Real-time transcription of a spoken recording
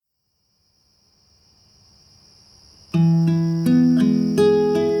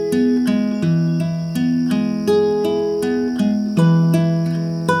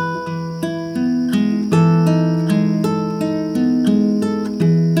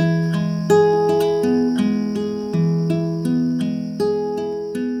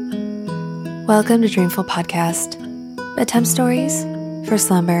Welcome to Dreamful Podcast, bedtime stories for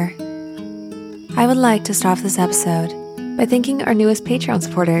slumber. I would like to start off this episode by thanking our newest Patreon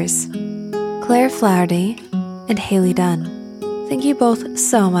supporters, Claire Flaherty and Haley Dunn. Thank you both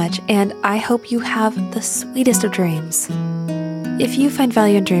so much, and I hope you have the sweetest of dreams. If you find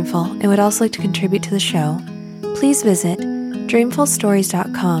value in Dreamful and would also like to contribute to the show, please visit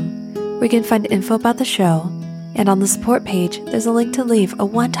dreamfulstories.com, where you can find info about the show. And on the support page, there's a link to leave a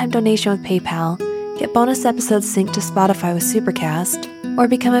one-time donation with PayPal, get bonus episodes synced to Spotify with Supercast, or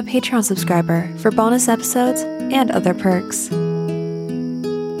become a Patreon subscriber for bonus episodes and other perks.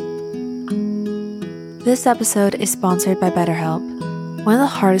 This episode is sponsored by BetterHelp. One of the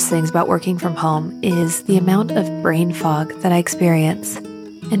hardest things about working from home is the amount of brain fog that I experience.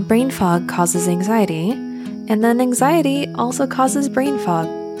 And brain fog causes anxiety, and then anxiety also causes brain fog.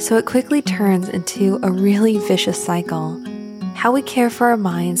 So it quickly turns into a really vicious cycle. How we care for our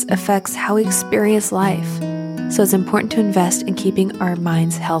minds affects how we experience life, so it's important to invest in keeping our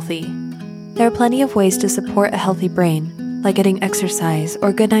minds healthy. There are plenty of ways to support a healthy brain, like getting exercise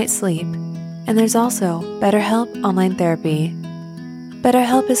or good night's sleep. And there's also BetterHelp Online Therapy.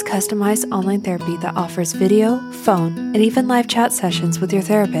 BetterHelp is customized online therapy that offers video, phone, and even live chat sessions with your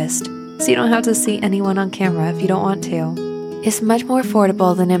therapist, so you don't have to see anyone on camera if you don't want to. It's much more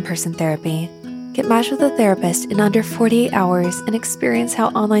affordable than in-person therapy. Get matched with a therapist in under 48 hours and experience how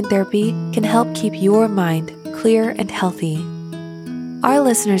online therapy can help keep your mind clear and healthy. Our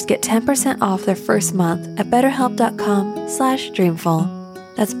listeners get 10% off their first month at betterhelp.com/dreamful.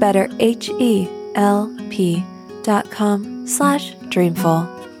 That's betterhelp.com/dreamful.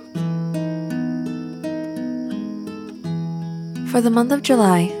 For the month of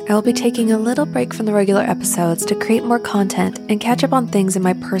July, I will be taking a little break from the regular episodes to create more content and catch up on things in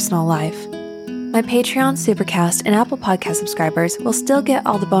my personal life. My Patreon, Supercast, and Apple Podcast subscribers will still get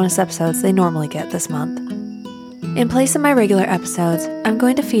all the bonus episodes they normally get this month. In place of my regular episodes, I'm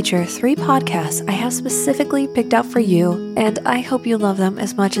going to feature 3 podcasts I have specifically picked out for you, and I hope you love them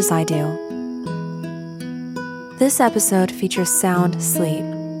as much as I do. This episode features Sound Sleep,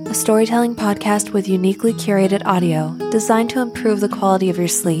 a storytelling podcast with uniquely curated audio designed to improve the quality of your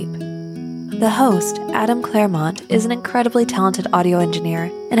sleep. The host, Adam Claremont, is an incredibly talented audio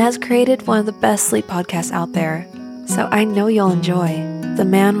engineer and has created one of the best sleep podcasts out there, so I know you'll enjoy The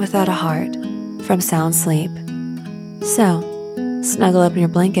Man Without a Heart from Sound Sleep. So, snuggle up in your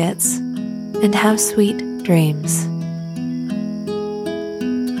blankets and have sweet dreams.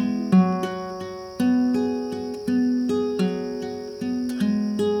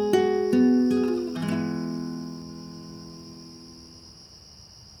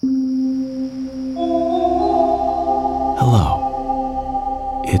 Hello,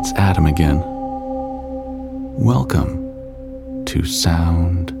 it's Adam again. Welcome to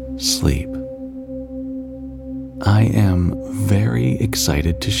Sound Sleep. I am very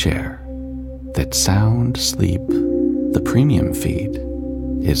excited to share that Sound Sleep, the premium feed,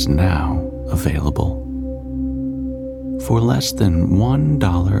 is now available. For less than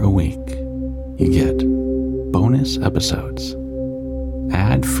 $1 a week, you get bonus episodes,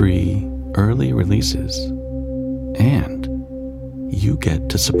 ad-free early releases, and you get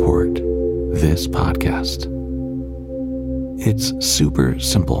to support this podcast. It's super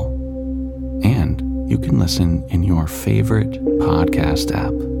simple, and you can listen in your favorite podcast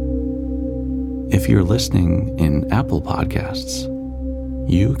app. If you're listening in Apple Podcasts,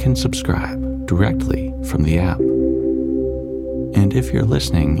 you can subscribe directly from the app. And if you're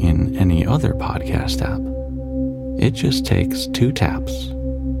listening in any other podcast app, it just takes 2 taps,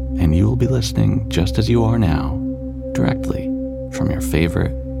 and you will be listening just as you are now, directly from your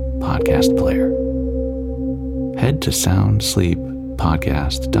favorite podcast player. Head to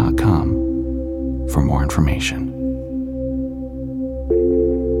soundsleeppodcast.com for more information.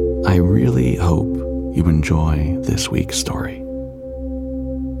 I really hope you enjoy this week's story.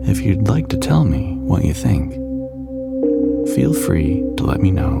 If you'd like to tell me what you think, feel free to let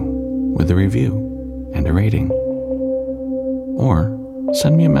me know with a review and a rating. Or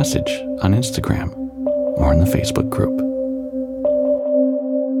send me a message on Instagram or in the Facebook group.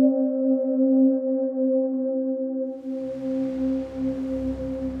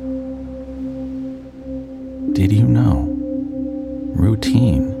 Did you know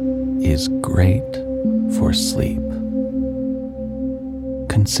routine is great for sleep?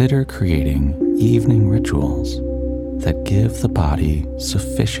 Consider creating evening rituals that give the body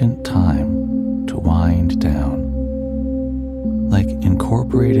sufficient time to wind down, like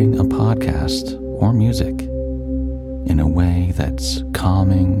incorporating a podcast or music in a way that's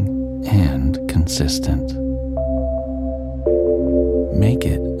calming and consistent. Make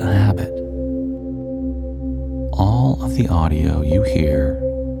it a habit of the audio you hear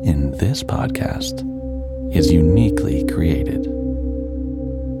in this podcast is uniquely created,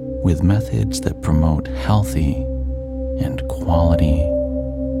 with methods that promote healthy and quality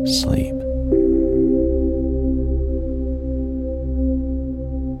sleep.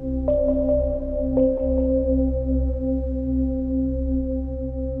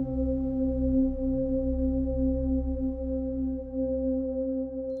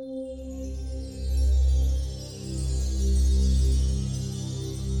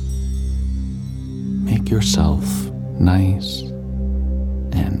 Make yourself nice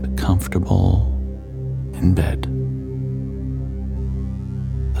and comfortable in bed.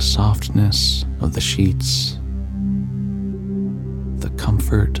 The softness of the sheets, the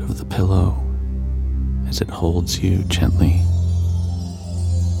comfort of the pillow as it holds you gently,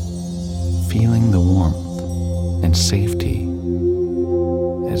 feeling the warmth and safety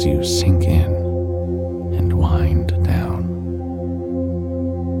as you sink in and wind down.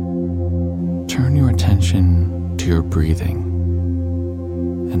 Turn your attention to your breathing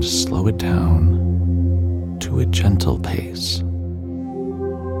and slow it down to a gentle pace.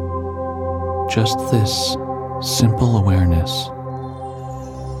 Just this simple awareness.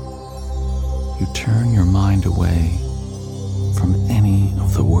 You turn your mind away from any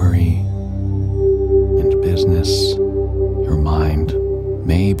of the worry and business your mind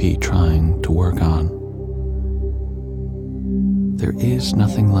may be trying to work on. There is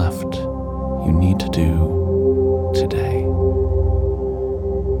nothing left you need to do today.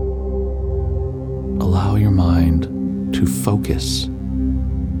 Allow your mind to focus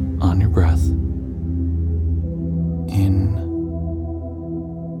on your breath. In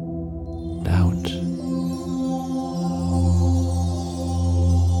and out.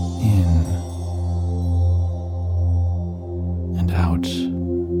 In and out.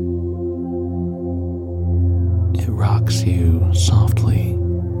 It rocks you softly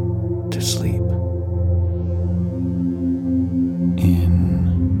to sleep. In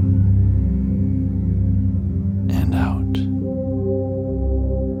and out.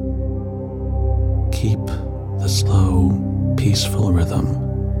 Keep the slow, peaceful rhythm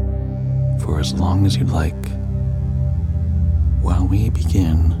for as long as you'd like while we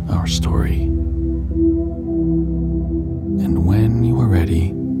begin our story. And when you are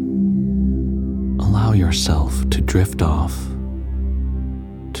ready, allow yourself to drift off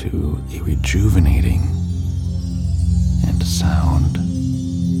to a rejuvenating and sound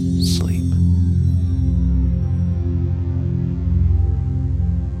sleep.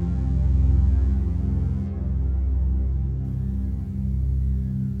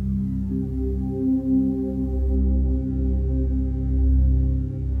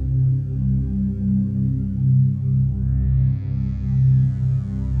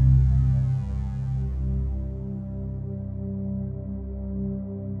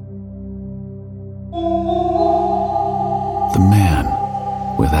 The Man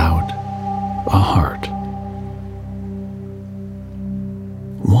Without a Heart.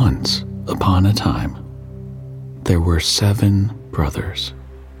 Once upon a time, there were 7 brothers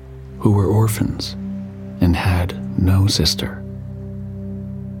who were orphans and had no sister.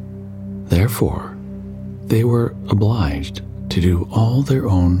 Therefore, they were obliged to do all their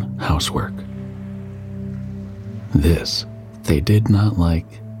own housework. This they did not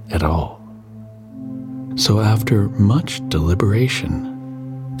like at all. So after much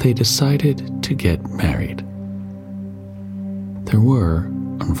deliberation, they decided to get married. There were,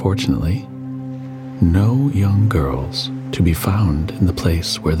 unfortunately, no young girls to be found in the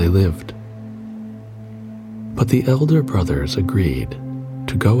place where they lived. But the elder brothers agreed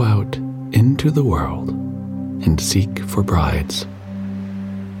to go out into the world and seek for brides,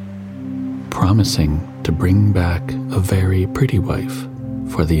 promising to bring back a very pretty wife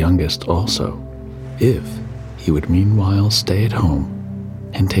for the youngest also, if he would meanwhile stay at home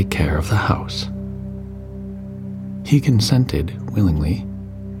and take care of the house. He consented willingly,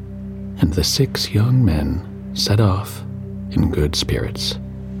 and the 6 young men set off in good spirits.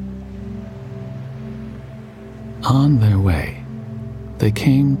 On their way, they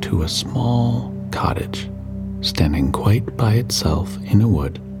came to a small cottage standing quite by itself in a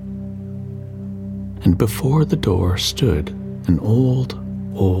wood, and before the door stood an old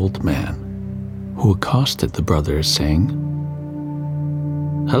man who accosted the brothers, saying,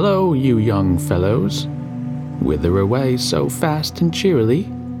 "Hello, you young fellows. Whither away so fast and cheerily?"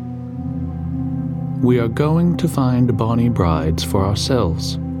 "We are going to find bonny brides for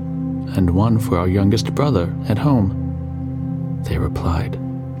ourselves, and one for our youngest brother at home," they replied.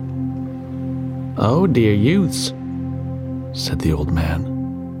 "Oh, dear youths," said the old man,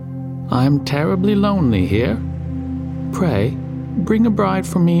 "I am terribly lonely here. Pray, bring a bride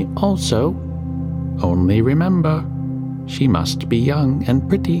for me also. Only remember, she must be young and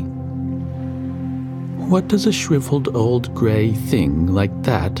pretty." "What does a shriveled old gray thing like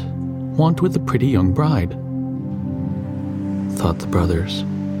that want with a pretty young bride?" thought the brothers,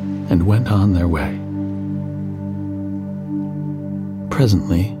 and went on their way.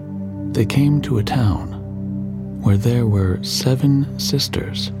 Presently, they came to a town where there were 7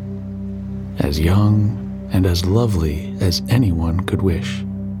 sisters, as young and as lovely as anyone could wish.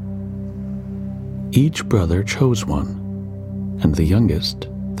 Each brother chose one, and the youngest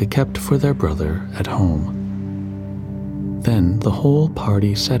they kept for their brother at home. Then the whole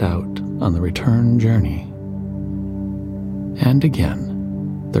party set out on the return journey. And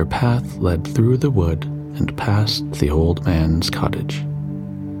again, their path led through the wood and past the old man's cottage.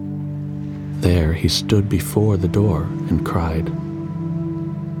 There he stood before the door and cried,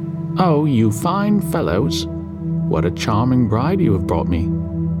 "Oh, you fine fellows! What a charming bride you have brought me!"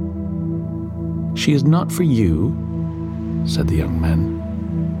 "She is not for you," said the young men.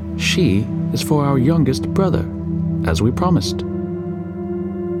 "She is for our youngest brother, as we promised."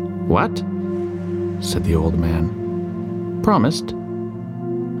 "What?" said the old man. "Promised?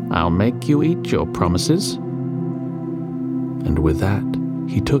 I'll make you eat your promises." And with that,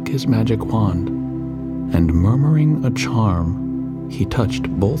 he took his magic wand, and murmuring a charm, he touched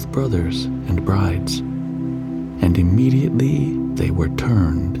both brothers and brides, and immediately they were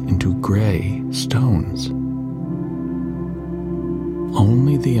turned into gray stones.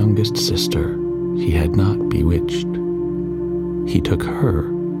 Only the youngest sister he had not bewitched. He took her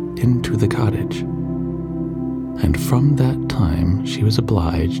into the cottage, and from that time she was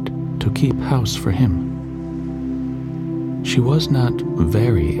obliged to keep house for him. She was not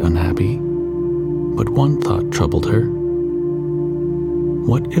very unhappy, but one thought troubled her.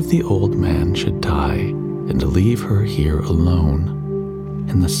 What if the old man should die and leave her here alone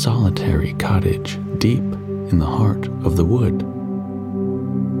in the solitary cottage deep in the heart of the wood?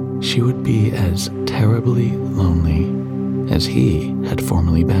 She would be as terribly lonely as he had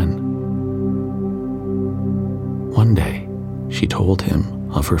formerly been. One day, she told him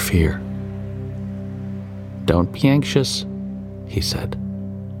of her fear. "Don't be anxious," he said.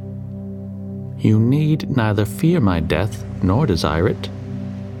 "You need neither fear my death nor desire it,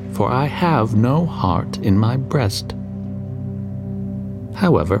 for I have no heart in my breast.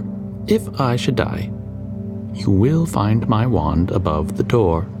 However, if I should die, you will find my wand above the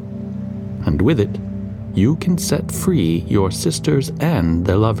door, and with it you can set free your sisters and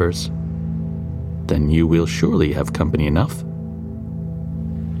their lovers. Then you will surely have company enough."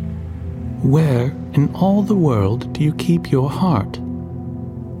 "Where in all the world do you keep your heart,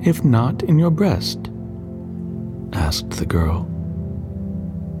 if not in your breast?" asked the girl.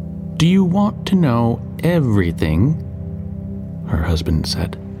 "Do you want to know everything?" her husband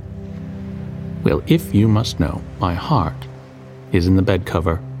said. "Well, if you must know, my heart is in the bed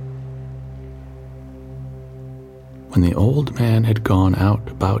cover." When the old man had gone out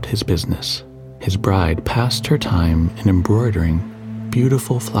about his business, his bride passed her time in embroidering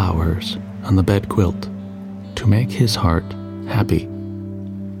beautiful flowers on the bed quilt to make his heart happy.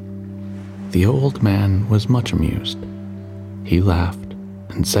 The old man was much amused. He laughed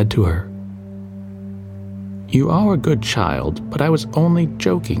and said to her, "You are a good child, but I was only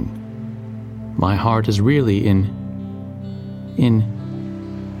joking. My heart is really in...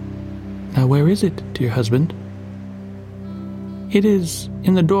 Now where is it, dear husband?" "It is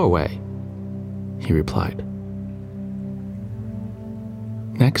in the doorway," he replied.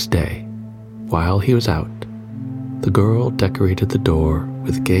 Next day, while he was out, the girl decorated the door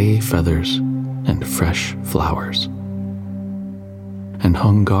with gay feathers and fresh flowers, and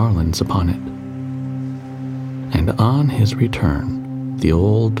hung garlands upon it. And on his return, the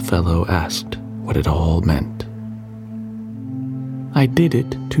old fellow asked what it all meant. "I did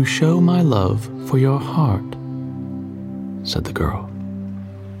it to show my love for your heart," said the girl.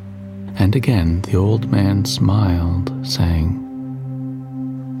 And again the old man smiled, saying,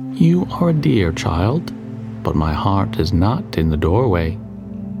 "You are a dear child, but my heart is not in the doorway."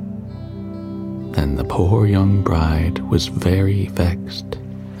 Then the poor young bride was very vexed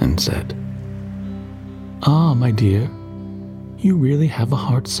and said, "Ah, my dear, you really have a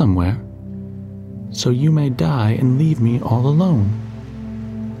heart somewhere, so you may die and leave me all alone."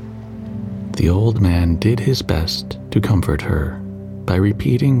 The old man did his best to comfort her by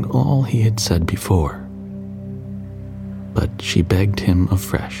repeating all he had said before, but she begged him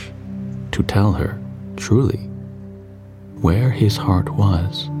afresh to tell her truly where his heart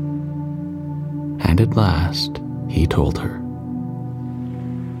was, and at last he told her,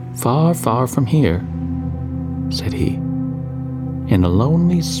 "Far, far from here, said he, "in a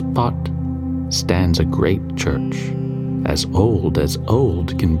lonely spot stands a great church, as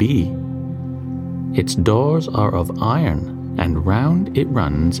old can be. Its doors are of iron, and round it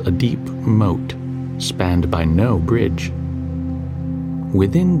runs a deep moat, spanned by no bridge.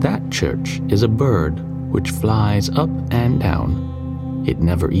 Within that church is a bird which flies up and down. It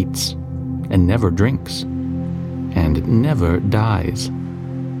never eats, and never drinks, and never dies.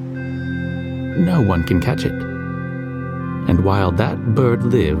 No one can catch it. And while that bird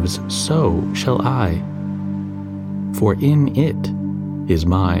lives, so shall I, for in it is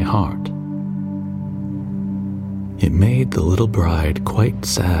my heart." It made the little bride quite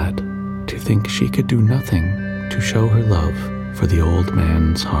sad to think she could do nothing to show her love for the old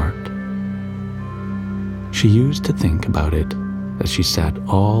man's heart. She used to think about it as she sat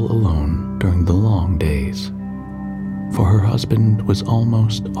all alone during the long days, for her husband was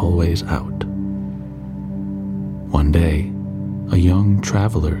almost always out. One day, a young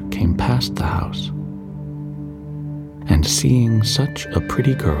traveler came past the house, and seeing such a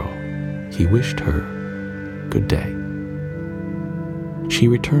pretty girl, he wished her good day. She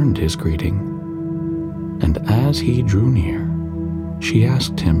returned his greeting, and as he drew near, she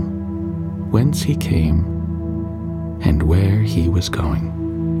asked him whence he came and where he was going.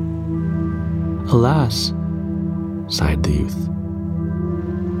 "Alas," sighed the youth,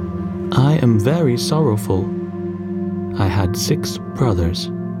 "I am very sorrowful. I had 6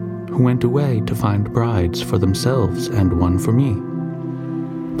 brothers who went away to find brides for themselves and one for me.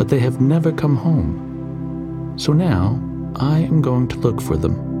 But they have never come home. So now I am going to look for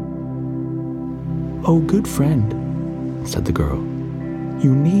them." "Oh, good friend," said the girl,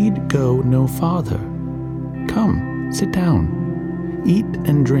 "you need go no farther. Come, sit down, eat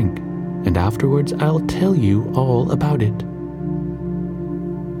and drink, and afterwards I'll tell you all about it."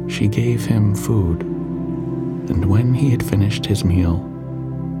 She gave him food, and when he had finished his meal,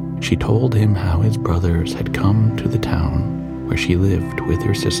 she told him how his brothers had come to the town where she lived with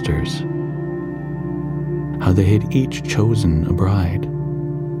her sisters, how they had each chosen a bride,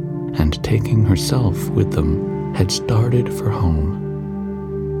 and taking herself with them, had started for home.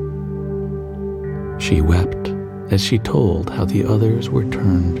 She wept as she told how the others were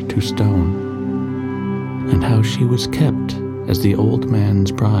turned to stone, and how she was kept as the old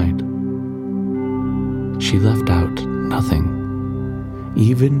man's bride. She left out nothing,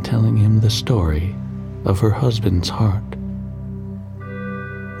 even telling him the story of her husband's heart.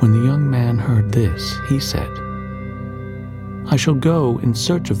 When the young man heard this, he said, "I shall go in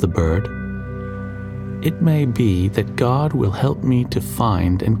search of the bird. It may be that God will help me to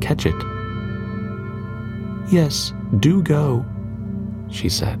find and catch it." "Yes, do go," she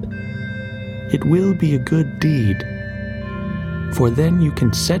said. "It will be a good deed, for then you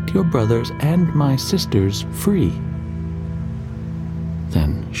can set your brothers and my sisters free."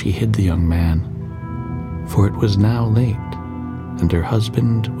 Then she hid the young man, for it was now late, and her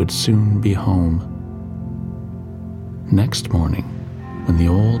husband would soon be home. Next morning, when the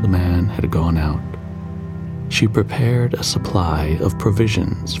old man had gone out, she prepared a supply of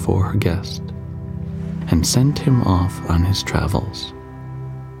provisions for her guest, and sent him off on his travels,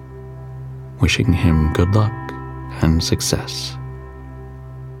 wishing him good luck and success.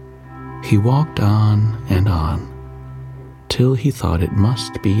 He walked on and on, till he thought it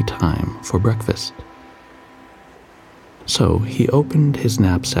must be time for breakfast. So he opened his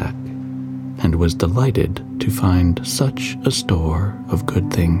knapsack, and was delighted to find such a store of good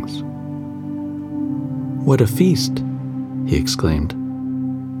things. "What a feast!" he exclaimed.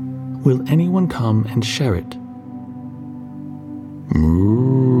 "Will anyone come and share it?"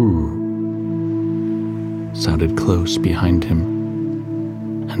 "Moo!" sounded close behind him,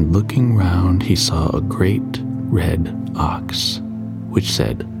 and looking round he saw a great red ox, which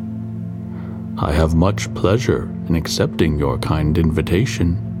said, "I have much pleasure in accepting your kind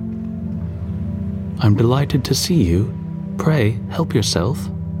invitation." "I'm delighted to see you. Pray, help yourself."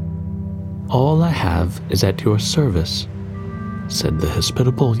 "All I have is at your service," said the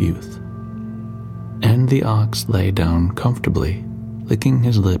hospitable youth. And the ox lay down comfortably, licking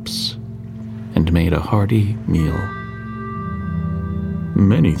his lips, and made a hearty meal.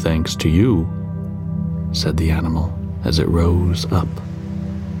 "Many thanks to you," said the animal as it rose up.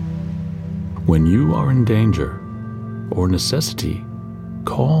 "When you are in danger or necessity,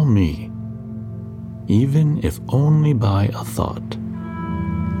 call me, even if only by a thought."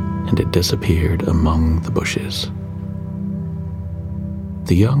 And it disappeared among the bushes.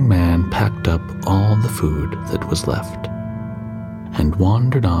 The young man packed up all the food that was left, and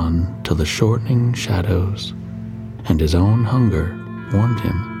wandered on till the shortening shadows and his own hunger warned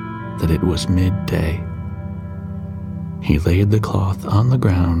him that it was midday. He laid the cloth on the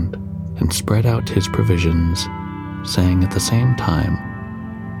ground and spread out his provisions, saying at the same time,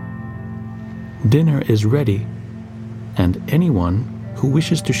 "Dinner is ready, and anyone who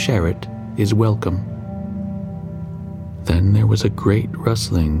wishes to share it is welcome." Then there was a great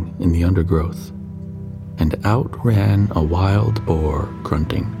rustling in the undergrowth, and out ran a wild boar,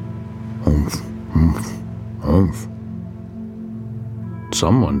 grunting, "Umph, umph, umph."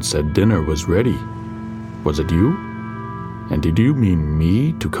 "Someone said dinner was ready. Was it you? And did you mean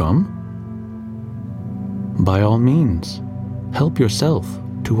me to come?" "By all means, help yourself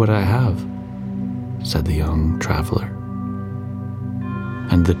to what I have," said the young traveler.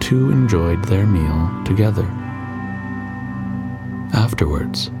 And the two enjoyed their meal together.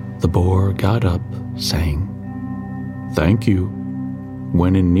 Afterwards, the boar got up, saying, "Thank you.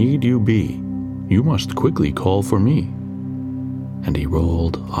 When in need you be, you must quickly call for me." And he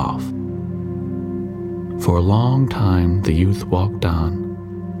rolled off. For a long time the youth walked on.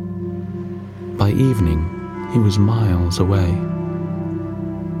 By evening, he was miles away.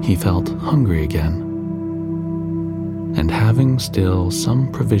 He felt hungry again, and having still some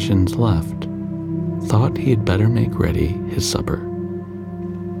provisions left, thought he had better make ready his supper.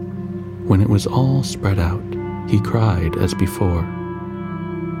 When it was all spread out, he cried as before,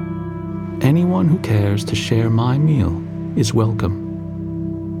 "Anyone who cares to share my meal is welcome."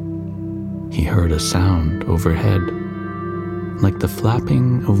 He heard a sound overhead, like the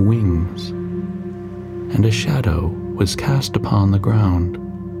flapping of wings, and a shadow was cast upon the ground.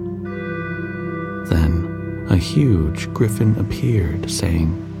 Then a huge griffin appeared,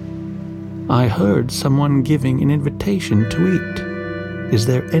 saying, "I heard someone giving an invitation to eat. Is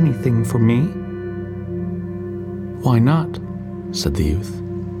there anything for me?" "Why not?" said the youth.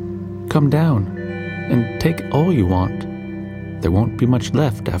 "Come down and take all you want. There won't be much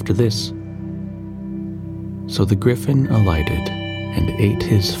left after this." So the griffin alighted and ate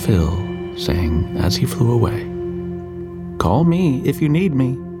his fill, saying as he flew away, "Call me if you need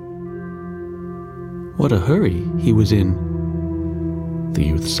me." What a hurry he was in, the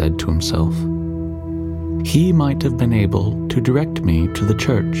youth said to himself. He might have been able to direct me to the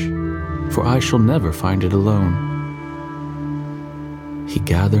church, for I shall never find it alone. He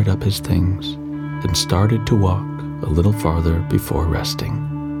gathered up his things and started to walk a little farther before resting.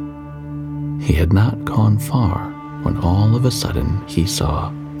 He had not gone far when all of a sudden he saw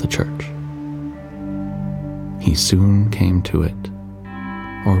the church. He soon came to it,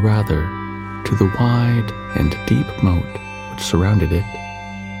 or rather, to the wide and deep moat which surrounded it,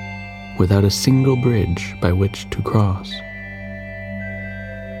 without a single bridge by which to cross.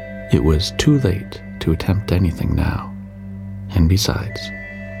 It was too late to attempt anything now, and besides,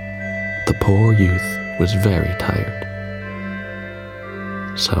 the poor youth was very tired.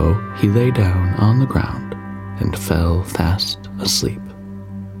 So he lay down on the ground and fell fast asleep.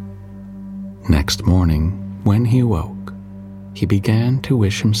 Next morning, when he awoke, he began to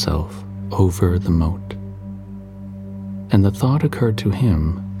wish himself over the moat. And the thought occurred to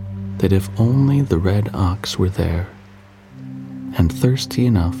him that if only the red ox were there, and thirsty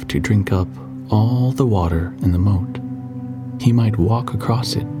enough to drink up all the water in the moat, he might walk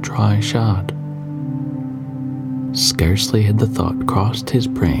across it dry-shod. Scarcely had the thought crossed his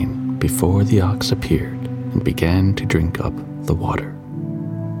brain before the ox appeared and began to drink up the water.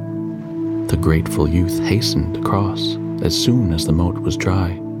 The grateful youth hastened across as soon as the moat was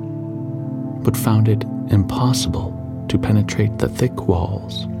dry, but found it impossible to penetrate the thick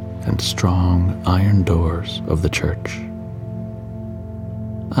walls and strong iron doors of the church.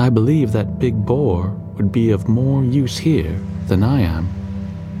 I believe that big boar would be of more use here than I am,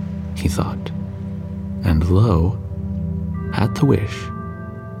 he thought, and lo, at the wish,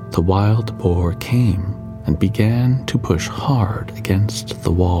 the wild boar came and began to push hard against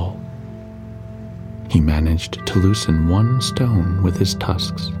the wall. He managed to loosen one stone with his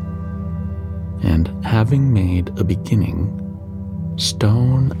tusks, and having made a beginning,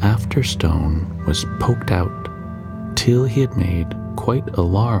 stone after stone was poked out till he had made quite a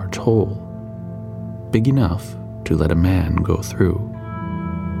large hole, big enough to let a man go through.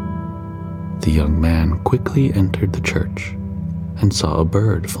 The young man quickly entered the church and saw a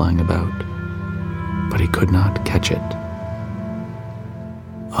bird flying about, but he could not catch it.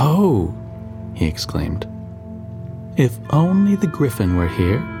 "Oh," he exclaimed, "if only the griffin were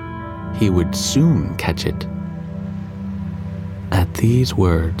here, he would soon catch it." At these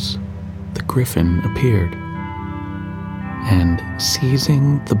words, the griffin appeared, and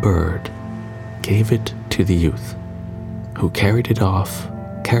seizing the bird, gave it to the youth, who carried it off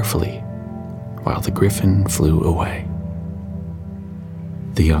carefully while the griffin flew away.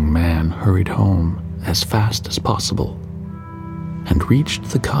 The young man hurried home as fast as possible and reached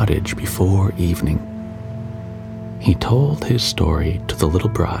the cottage before evening. He told his story to the little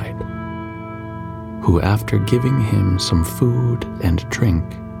bride, who, after giving him some food and drink,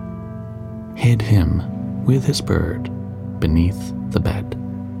 hid him with his bird beneath the bed.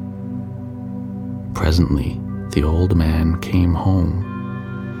 Presently, the old man came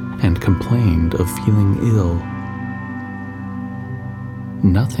home and complained of feeling ill.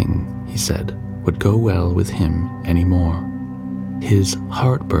 Nothing, he said, would go well with him any more. His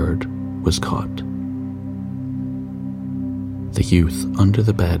heart-bird was caught. The youth under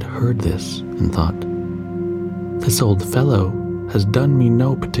the bed heard this and thought, "This old fellow has done me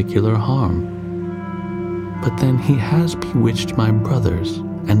no particular harm, but then he has bewitched my brothers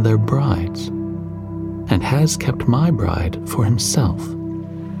and their brides, and has kept my bride for himself,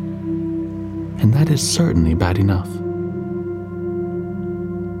 and that is certainly bad enough."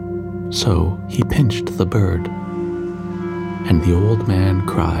 So he pinched the bird, and the old man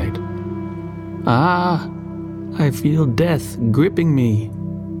cried, "Ah, I feel death gripping me.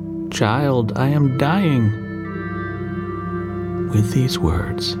 Child, I am dying." With these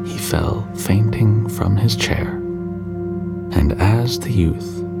words, he fell fainting from his chair, and as the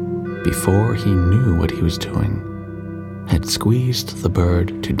youth, before he knew what he was doing, had squeezed the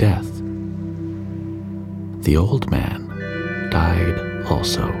bird to death, the old man died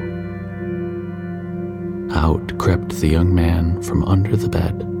also. Out crept the young man from under the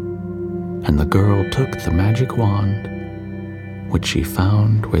bed, and the girl took the magic wand, which she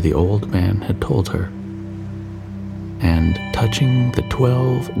found where the old man had told her, and, touching the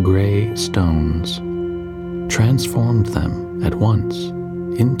 12 gray stones, transformed them at once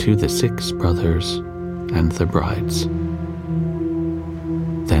into the 6 brothers and their brides.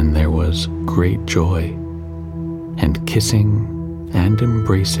 Then there was great joy, and kissing and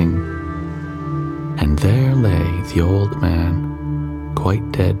embracing, and there lay the old man,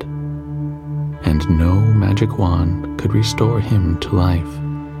 quite dead, and no magic wand could restore him to life,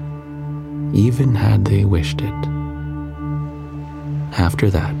 even had they wished it. After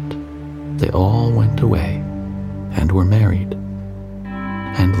that, they all went away and were married,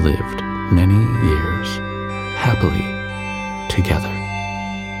 and lived many years happily together.